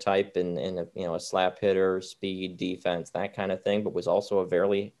Blair type in a slap hitter, speed, defense, that kind of thing, but was also a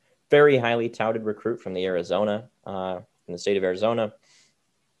very, very highly touted recruit from the state of Arizona.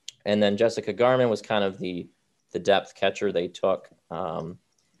 And then Jessica Garman was kind of the depth catcher they took. And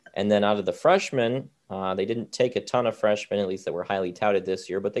then out of the freshmen, they didn't take a ton of freshmen, at least that were highly touted this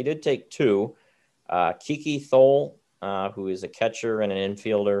year, but they did take two. Kiki Thole, who is a catcher and an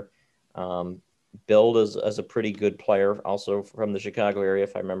infielder, billed as a pretty good player, also from the Chicago area,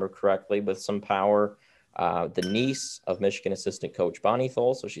 if I remember correctly, with some power. The niece of Michigan assistant coach Bonnie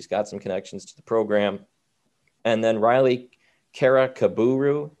Thole, so she's got some connections to the program. And then Riley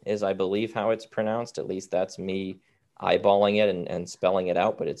Karakaburu is, I believe, how it's pronounced. At least that's me eyeballing it and spelling it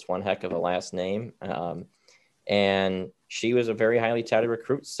out, but it's one heck of a last name. And she was a very highly touted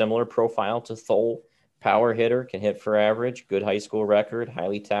recruit, similar profile to Thole, power hitter, can hit for average, good high school record,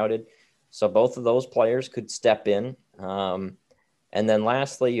 highly touted. So both of those players could step in. And then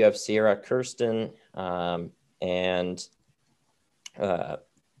lastly, you have Sierra Kirsten and Kaylee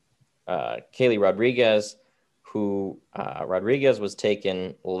Rodriguez, who Rodriguez was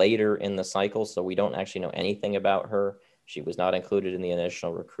taken later in the cycle, so we don't actually know anything about her. She was not included in the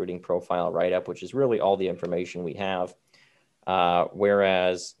initial recruiting profile write-up, which is really all the information we have.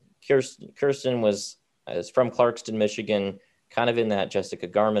 Whereas Kirsten is from Clarkston, Michigan, kind of in that Jessica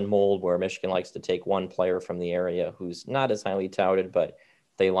Garman mold where Michigan likes to take one player from the area who's not as highly touted, but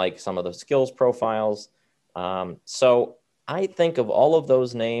they like some of the skills profiles. So I think of all of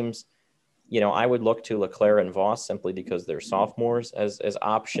those names, I would look to LeClaire and Voss simply because they're sophomores as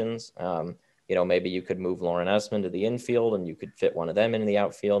options. Maybe you could move Lauren Essman to the infield and you could fit one of them into the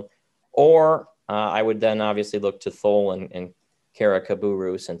outfield. Or I would then obviously look to Thole and Kara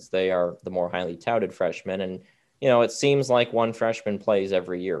Kaburu since they are the more highly touted freshmen. And, it seems like one freshman plays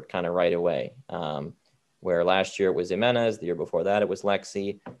every year kind of right away. Where last year it was Jimenez, the year before that it was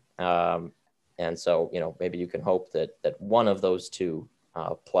Lexi. And so, maybe you can hope that one of those two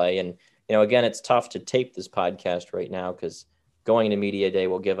play. And, again, it's tough to tape this podcast right now because going to media day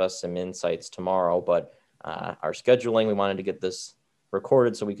will give us some insights tomorrow, but our scheduling, we wanted to get this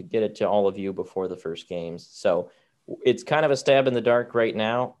recorded so we could get it to all of you before the first games. So it's kind of a stab in the dark right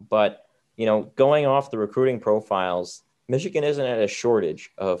now, but going off the recruiting profiles, Michigan isn't at a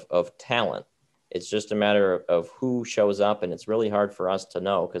shortage of talent. It's just a matter of who shows up, and it's really hard for us to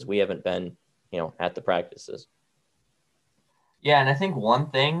know because we haven't been, at the practices. Yeah, and I think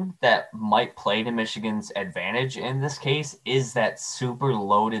one thing that might play to Michigan's advantage in this case is that super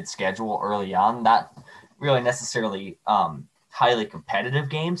loaded schedule early on. Not really necessarily highly competitive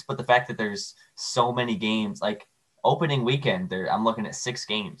games, but the fact that there's so many games, like opening weekend, I'm looking at 6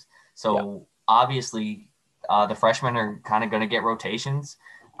 games. So Obviously the freshmen are kind of going to get rotations.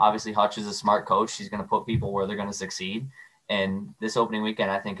 Obviously Hutch is a smart coach. He's going to put people where they're going to succeed. And this opening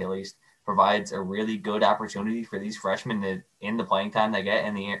weekend, I think at least, provides a really good opportunity for these freshmen in the playing time they get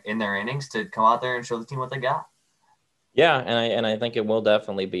in their innings to come out there and show the team what they got. Yeah, and I think it will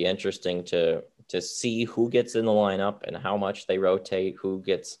definitely be interesting to see who gets in the lineup and how much they rotate, who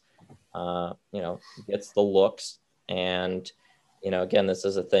gets gets the looks. And again, this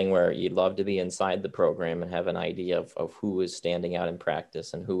is a thing where you'd love to be inside the program and have an idea of who is standing out in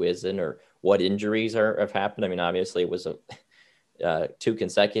practice and who isn't, or what injuries have happened. I mean, obviously it was 2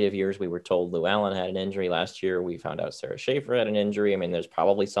 consecutive years we were told Lou Allen had an injury. Last year we found out Sarah Schaefer had an injury. I mean, there's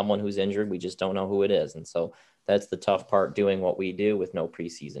probably someone who's injured. We just don't know who it is. And so that's the tough part doing what we do with no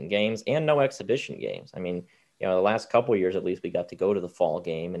preseason games and no exhibition games. I mean, the last couple of years, at least, we got to go to the fall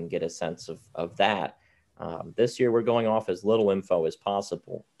game and get a sense of that. This year we're going off as little info as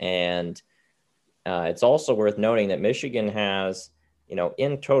possible. And it's also worth noting that Michigan has,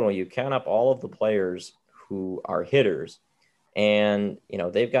 in total, you count up all of the players who are hitters, and,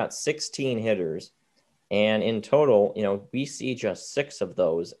 they've got 16 hitters. And in total, we see just 6 of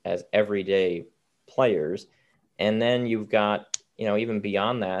those as everyday players. And then you've got, even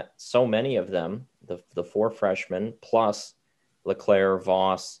beyond that, so many of them, the 4 freshmen plus LeClaire,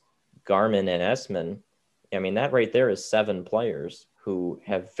 Voss, Garman, and Essman. I mean, that right there is 7 players who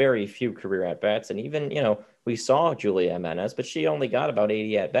have very few career at-bats. And even, we saw Julia Jimenez, but she only got about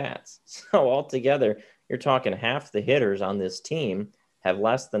 80 at-bats. So altogether, you're talking half the hitters on this team have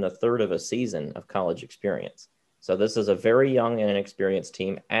less than a third of a season of college experience. So this is a very young and inexperienced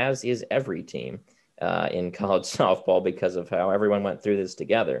team, as is every team in college softball because of how everyone went through this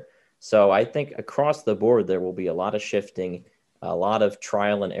together. So I think across the board, there will be a lot of shifting, a lot of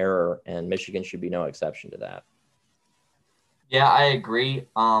trial and error, and Michigan should be no exception to that. Yeah, I agree.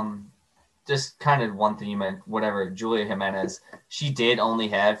 Just kind of one thing you meant, whatever, Julia Jimenez, she did only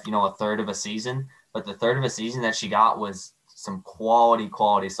have, a third of a season, but the third of a season that she got was some quality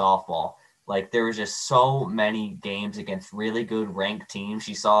softball. Like, there was just so many games against really good ranked teams.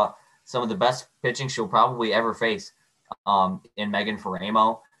 She saw some of the best pitching she'll probably ever face in Megan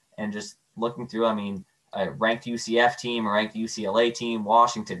Faramo And just looking through, I mean, a ranked UCF team, a ranked UCLA team,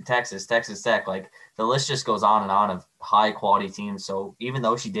 Washington, Texas, Texas Tech, like the list just goes on and on of high quality teams. So even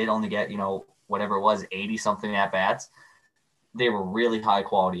though she did only get, whatever it was, 80 something at bats, they were really high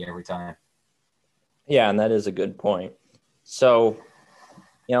quality every time. Yeah, and that is a good point. So,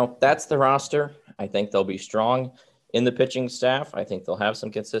 that's the roster. I think they'll be strong in the pitching staff. I think they'll have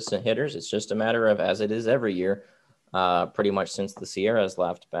some consistent hitters. It's just a matter of, as it is every year, pretty much since the Sierras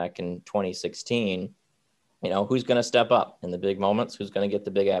left back in 2016, who's going to step up in the big moments, who's going to get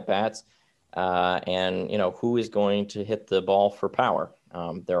the big at-bats, and, who is going to hit the ball for power.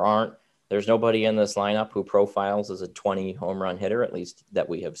 There's nobody in this lineup who profiles as a 20 home run hitter, at least that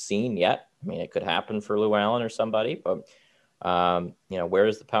we have seen yet. I mean, it could happen for Lou Allen or somebody, but, where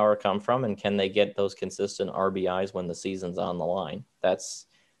does the power come from, and can they get those consistent RBIs when the season's on the line? That's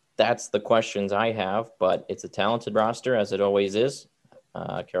the questions I have, but it's a talented roster, as it always is.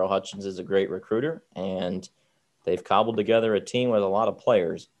 Carol Hutchins is a great recruiter, and they've cobbled together a team with a lot of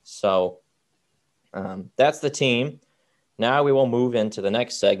players. So that's the team. Now we will move into the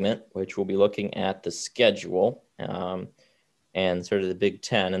next segment, which will be looking at the schedule and sort of the Big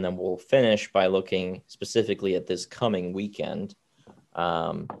Ten, and then we'll finish by looking specifically at this coming weekend.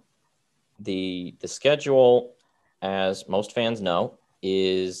 The schedule, as most fans know,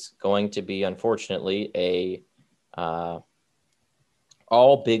 is going to be, unfortunately, a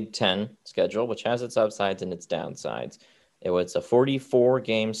all Big Ten schedule, which has its upsides and its downsides. It's a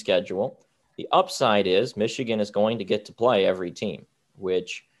 44-game schedule. The upside is Michigan is going to get to play every team,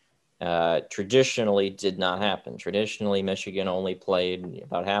 which traditionally did not happen. Traditionally, Michigan only played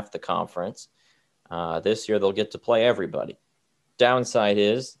about half the conference. This year, they'll get to play everybody. Downside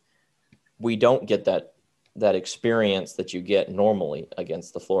is we don't get that experience that you get normally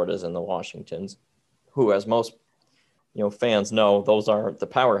against the Floridas and the Washingtons, who, as most fans know, those are the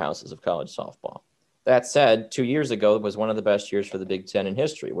powerhouses of college softball. That said, 2 years ago was one of the best years for the Big Ten in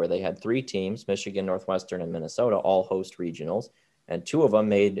history, where they had three teams, Michigan, Northwestern, and Minnesota, all host regionals, and two of them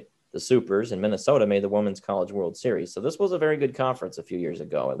made the Supers, and Minnesota made the Women's College World Series. So this was a very good conference a few years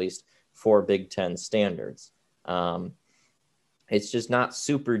ago, at least for Big Ten standards. It's just not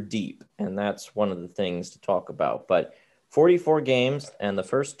super deep, and that's one of the things to talk about. But 44 games, and the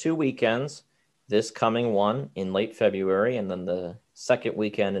first two weekends, this coming one in late February, and then the second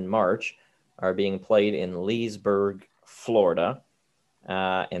weekend in March, are being played in Leesburg, Florida.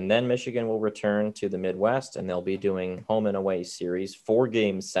 And then Michigan will return to the Midwest, and they'll be doing home and away series,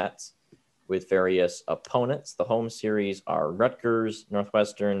 4-game sets with various opponents. The home series are Rutgers,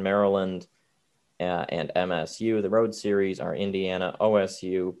 Northwestern, Maryland, and MSU. The road series are Indiana,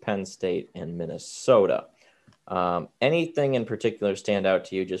 OSU, Penn State, and Minnesota. Anything in particular stand out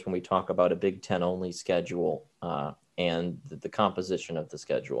to you just when we talk about a Big Ten only schedule and the composition of the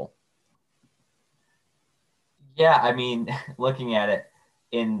schedule? Yeah, I mean, looking at it,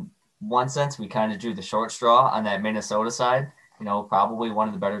 in one sense, we kind of drew the short straw on that Minnesota side. Probably one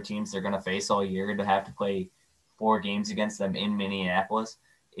of the better teams they're going to face all year. To have to play 4 games against them in Minneapolis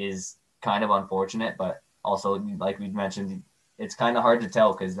is kind of unfortunate, but also, like we mentioned, it's kind of hard to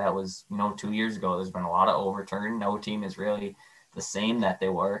tell because that was, 2 years ago. There's been a lot of overturn. No team is really the same that they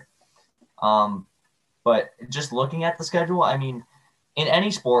were. But just looking at the schedule, I mean, in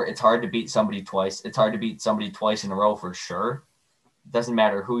any sport, it's hard to beat somebody twice. It's hard to beat somebody twice in a row for sure. It doesn't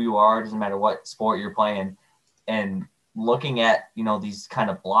matter who you are. It doesn't matter what sport you're playing. And looking at, these kind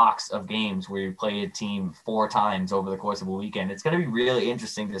of blocks of games where you play a team 4 times over the course of a weekend, it's going to be really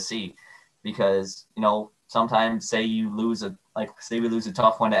interesting to see because, sometimes say we lose a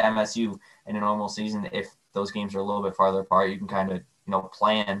tough one to MSU in a normal season. If those games are a little bit farther apart, you can kind of,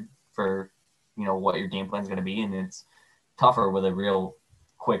 plan for, what your game plan is going to be. And it's tougher with a real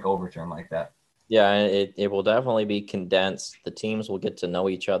quick overturn like that. Yeah, it will definitely be condensed. The teams will get to know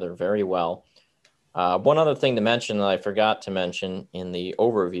each other very well. One other thing to mention that I forgot to mention in the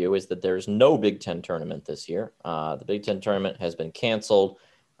overview is that there's no Big Ten tournament this year. The Big Ten tournament has been canceled.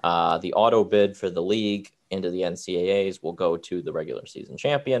 The auto bid for the league into the NCAAs will go to the regular season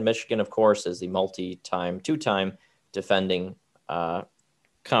champion. Michigan, of course, is the two-time defending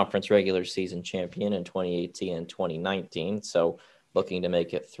conference regular season champion in 2018 and 2019. So looking to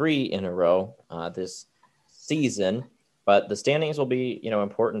make it 3 in a row this season. But the standings will be,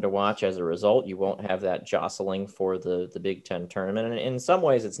 important to watch as a result. You won't have that jostling for the Big Ten tournament. And in some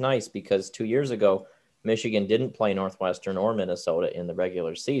ways, it's nice because 2 years ago, Michigan didn't play Northwestern or Minnesota in the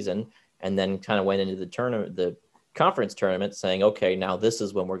regular season and then kind of went into the conference tournament saying, okay, now this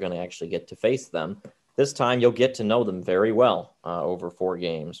is when we're going to actually get to face them. This time you'll get to know them very well over 4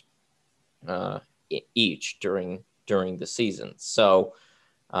 games each during the season. So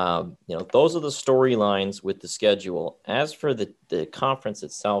Those are the storylines with the schedule. As for the conference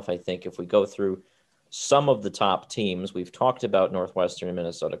itself, I think if we go through some of the top teams, we've talked about Northwestern and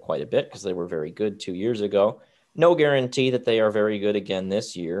Minnesota quite a bit because they were very good 2 years ago. No guarantee that they are very good again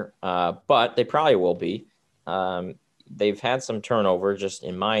this year, but they probably will be. They've had some turnover just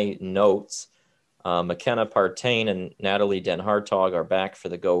in my notes. McKenna Partain and Natalie Den Hartog are back for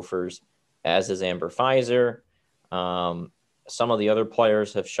the Gophers, as is Amber Pfizer. Some of the other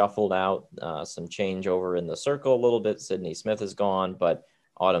players have shuffled out, some changeover in the circle a little bit. Sydney Smith is gone, but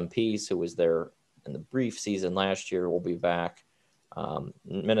Autumn Peace, who was there in the brief season last year, will be back.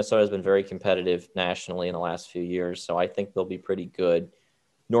 Minnesota has been very competitive nationally in the last few years, so I think they'll be pretty good.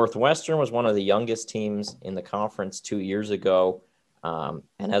 Northwestern was one of the youngest teams in the conference 2 years ago, and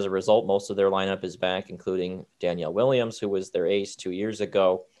as a result, most of their lineup is back, including Danielle Williams, who was their ace 2 years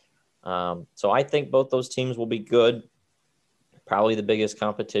ago. So I think both those teams will be good. Probably the biggest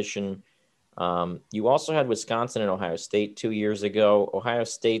competition. You also had Wisconsin and Ohio State 2 years ago. Ohio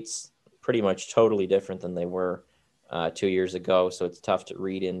State's pretty much totally different than they were 2 years ago, so it's tough to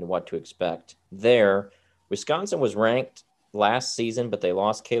read into what to expect there. Wisconsin was ranked last season, but they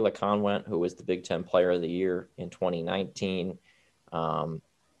lost Kayla Conwent, who was the Big Ten Player of the Year in 2019.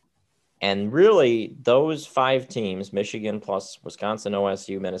 And really, those 5 teams, Michigan plus Wisconsin,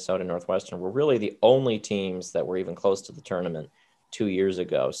 OSU, Minnesota, Northwestern, were really the only teams that were even close to the tournament 2 years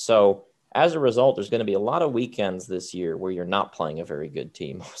ago. So as a result, there's going to be a lot of weekends this year where you're not playing a very good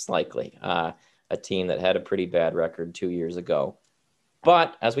team, most likely, a team that had a pretty bad record 2 years ago.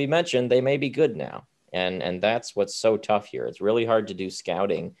 But as we mentioned, they may be good now. And that's what's so tough here. It's really hard to do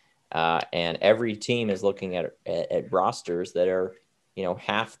scouting. And every team is looking at rosters that are,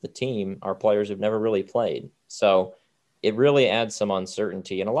 half the team are players who've never really played. So it really adds some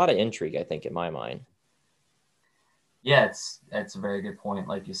uncertainty and a lot of intrigue, I think, in my mind. Yeah, it's a very good point,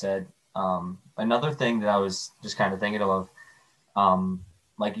 like you said. Another thing that I was just kind of thinking of,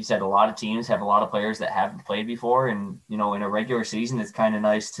 like you said, a lot of teams have a lot of players that haven't played before. And, in a regular season, it's kind of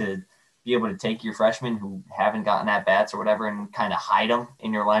nice to be able to take your freshmen who haven't gotten at bats or whatever and kind of hide them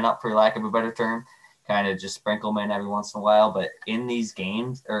in your lineup, for lack of a better term, kind of just sprinkle them in every once in a while. But in these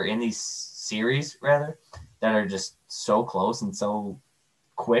games, or in these series rather, that are just so close and so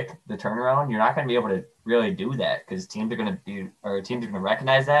quick, the turnaround, you're not going to be able to really do that because teams are going to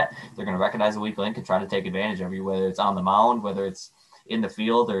recognize that. They're going to recognize a weak link and try to take advantage of you, whether it's on the mound, whether it's in the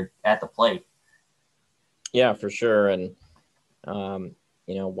field or at the plate. Yeah, for sure. And,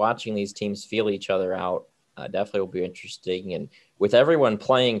 watching these teams feel each other out definitely will be interesting. And with everyone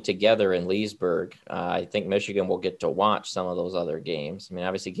playing together in Leesburg, I think Michigan will get to watch some of those other games. I mean,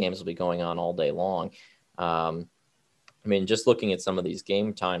 obviously games will be going on all day long. Just looking at some of these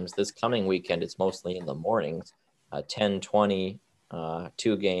game times this coming weekend, it's mostly in the mornings, 10:20,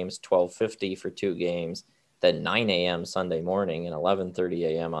 2 games, 12:50 for 2 games, then 9 a.m. Sunday morning and 11:30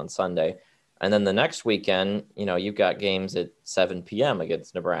 a.m. on Sunday. And then the next weekend, you've got games at 7 p.m.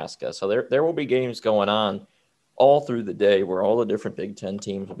 against Nebraska. So there will be games going on all through the day where all the different Big Ten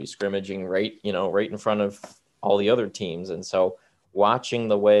teams will be scrimmaging right in front of all the other teams. And so watching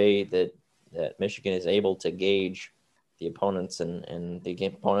the way that Michigan is able to gauge the opponents and the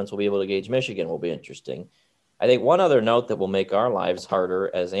game opponents will be able to gauge Michigan will be interesting. I think one other note that will make our lives harder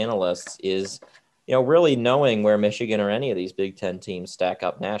as analysts is, really knowing where Michigan or any of these Big Ten teams stack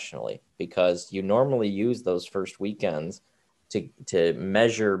up nationally, because you normally use those first weekends to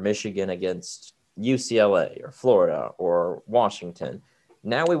measure Michigan against UCLA or Florida or Washington.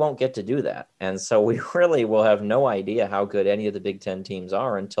 Now we won't get to do that. And so we really will have no idea how good any of the Big Ten teams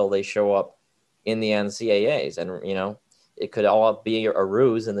are until they show up in the NCAAs. And, it could all be a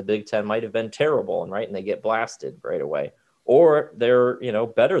ruse and the Big Ten might have been terrible and they get blasted right away. Or they're,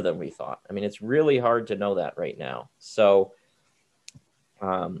 better than we thought. I mean, it's really hard to know that right now. So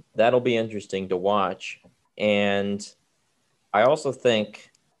that'll be interesting to watch. And I also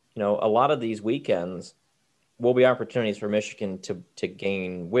think, a lot of these weekends will be opportunities for Michigan to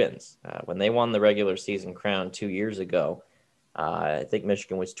gain wins. When they won the regular season crown 2 years ago, I think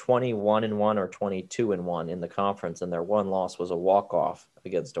Michigan was 21-1 or 22-1 in the conference, and their one loss was a walk-off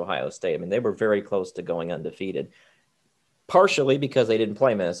against Ohio State. I mean, they were very close to going undefeated, partially because they didn't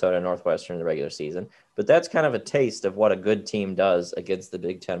play Minnesota and Northwestern in the regular season. But that's kind of a taste of what a good team does against the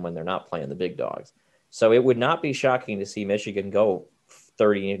Big Ten when they're not playing the big dogs. So it would not be shocking to see Michigan go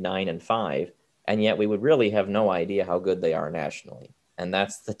 39-5, and yet we would really have no idea how good they are nationally. And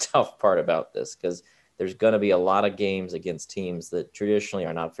that's the tough part about this, because there's going to be a lot of games against teams that traditionally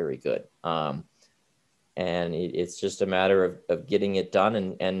are not very good. And it's just a matter of getting it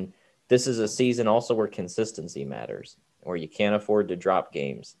done. And this is a season also where consistency matters. where you can't afford to drop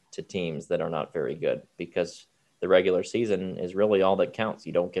games to teams that are not very good, because the regular season is really all that counts.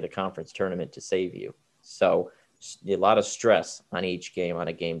 You don't get a conference tournament to save you. So a lot of stress on each game on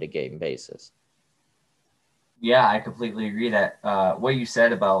a game-to-game basis. Yeah, I completely agree that what you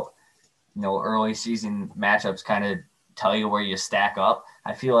said about, early season matchups kind of tell you where you stack up.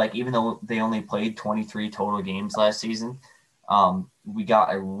 I feel like even though they only played 23 total games last season, we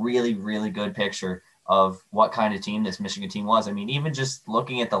got a really, really good picture of what kind of team this Michigan team was. I mean, even just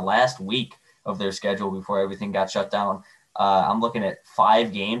looking at the last week of their schedule before everything got shut down, I'm looking at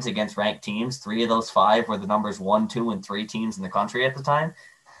 5 games against ranked teams. 3 of those 5 were the numbers 1, 2, and 3 teams in the country at the time.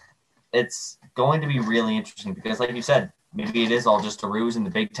 It's going to be really interesting because, like you said, maybe it is all just a ruse and the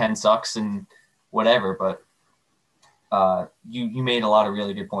Big Ten sucks and whatever. But you made a lot of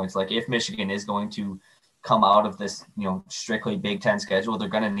really good points. Like, if Michigan is going to come out of this, strictly Big Ten schedule, they're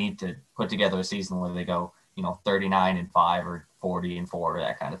going to need to put together a season where they go, 39-5 or 40-4 or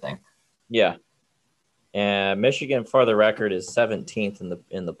that kind of thing. Yeah. And Michigan, for the record, is 17th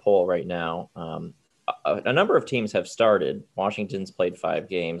in the poll right now. A number of teams have started. Washington's played 5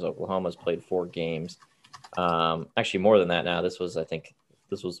 games. Oklahoma's played 4 games. Actually, more than that now. This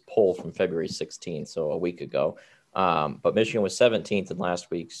was poll from February 16th, so a week ago. But Michigan was 17th in last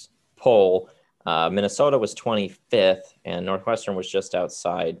week's poll. Minnesota was 25th, and Northwestern was just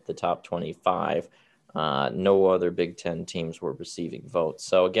outside the top 25. No other Big Ten teams were receiving votes.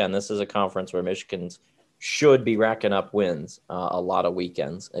 So, again, this is a conference where Michigan's should be racking up wins a lot of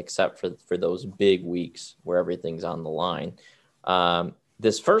weekends, except for those big weeks where everything's on the line.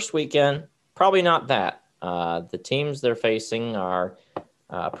 This first weekend, probably not that. The teams they're facing are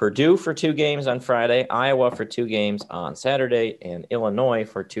Purdue for 2 games on Friday, Iowa for 2 games on Saturday, and Illinois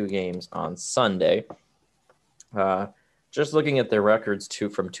for 2 games on Sunday. Just looking at their records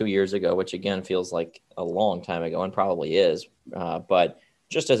from 2 years ago, which again feels like a long time ago and probably is, but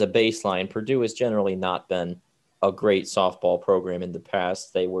just as a baseline, Purdue has generally not been a great softball program in the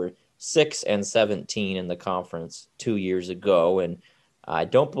past. They were 6-17 in the conference 2 years ago, and I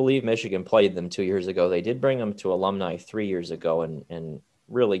don't believe Michigan played them 2 years ago. They did bring them to alumni 3 years ago and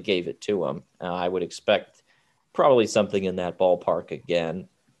really gave it to them. I would expect probably something in that ballpark again.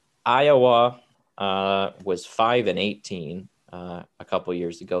 Iowa was 5-18 a couple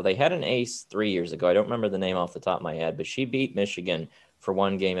years ago. They had an ace 3 years ago. I don't remember the name off the top of my head, but she beat Michigan for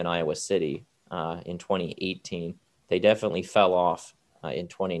 1 game in Iowa City in 2018. They definitely fell off in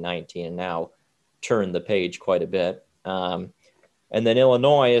 2019 and now turned the page quite a bit. And then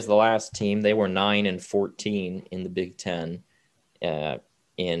Illinois is the last team. They were 9-14 in the Big Ten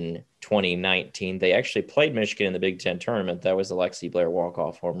in 2019. They actually played Michigan in the Big Ten tournament. That was the Lexi Blair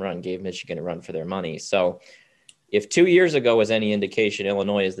walk-off home run, gave Michigan a run for their money. So if 2 years ago was any indication,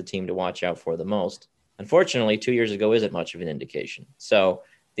 Illinois is the team to watch out for the most. Unfortunately, 2 years ago isn't much of an indication. So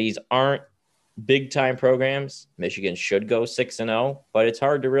these aren't big-time programs. Michigan should go 6-0, but it's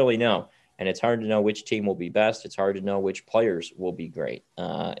hard to really know. And it's hard to know which team will be best. It's hard to know which players will be great,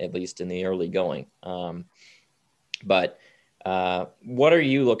 at least in the early going. But what are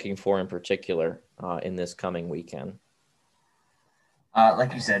you looking for in particular in this coming weekend?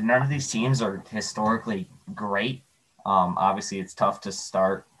 Like you said, none of these teams are historically great. Obviously, it's tough to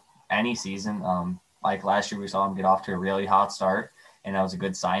start any season. Like last year, we saw them get off to a really hot start, and that was a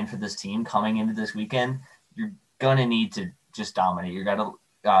good sign for this team coming into this weekend. You're going to need to just dominate. You're going to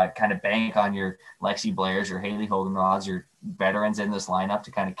kind of bank on your Lexi Blairs, your Haley Hogenrods, your veterans in this lineup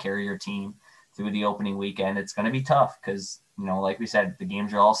to kind of carry your team through the opening weekend. It's going to be tough because, like we said, the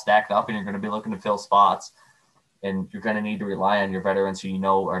games are all stacked up and you're going to be looking to fill spots. And you're going to need to rely on your veterans who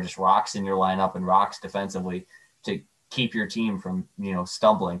are just rocks in your lineup and rocks defensively to keep your team from,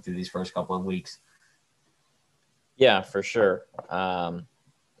 stumbling through these first couple of weeks. Yeah, for sure. That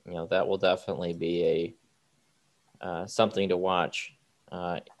will definitely be something to watch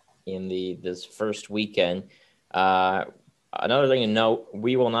in this first weekend. Another thing to note,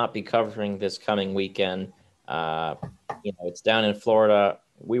 we will not be covering this coming weekend. It's down in Florida.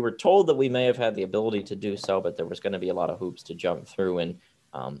 We were told that we may have had the ability to do so, but there was going to be a lot of hoops to jump through. And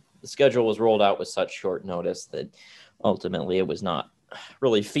the schedule was rolled out with such short notice that ultimately it was not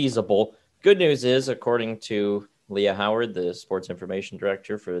really feasible. Good news is, according to Leah Howard, the sports information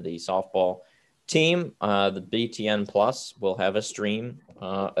director for the softball team, the BTN Plus will have a stream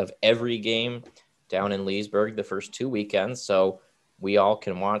of every game down in Leesburg the first 2 weekends. So we all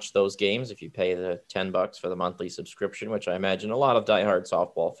can watch those games if you pay the $10 for the monthly subscription, which I imagine a lot of diehard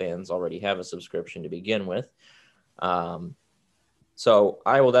softball fans already have a subscription to begin with. So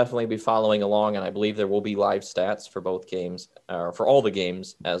I will definitely be following along, and I believe there will be live stats for both games, or for all the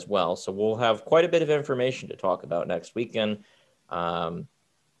games as well. So we'll have quite a bit of information to talk about next weekend, for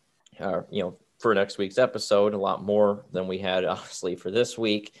next week's episode, a lot more than we had, obviously, for this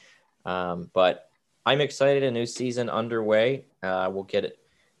week. But I'm excited. A new season underway. We'll get it.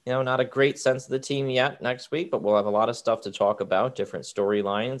 Not a great sense of the team yet next week, but we'll have a lot of stuff to talk about, different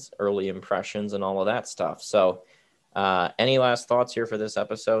storylines, early impressions, and all of that stuff. So any last thoughts here for this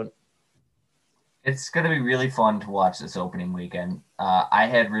episode? It's going to be really fun to watch this opening weekend. I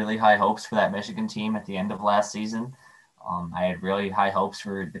had really high hopes for that Michigan team at the end of last season. I had really high hopes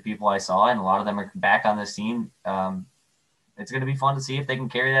for the people I saw, and a lot of them are back on this team. It's going to be fun to see if they can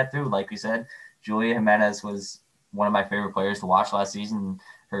carry that through. Like we said, Julia Jimenez was one of my favorite players to watch last season.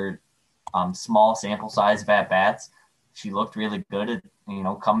 Her small sample size of at-bats, she looked really good at,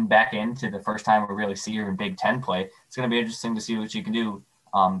 coming back into the first time we really see her in Big Ten play. It's going to be interesting to see what she can do,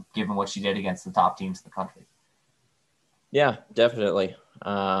 given what she did against the top teams in the country. Yeah, definitely.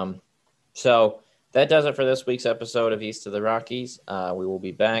 So that does it for this week's episode of East of the Rockies. We will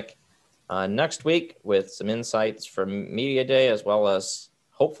be back next week with some insights from Media Day, as well as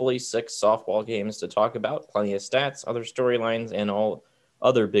hopefully 6 softball games to talk about, plenty of stats, other storylines, and all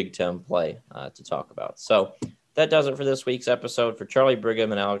other Big Ten play to talk about. So that does it for this week's episode. For Charlie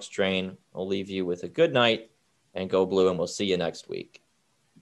Brigham and Alex Drain, we'll leave you with a good night and go blue, and we'll see you next week.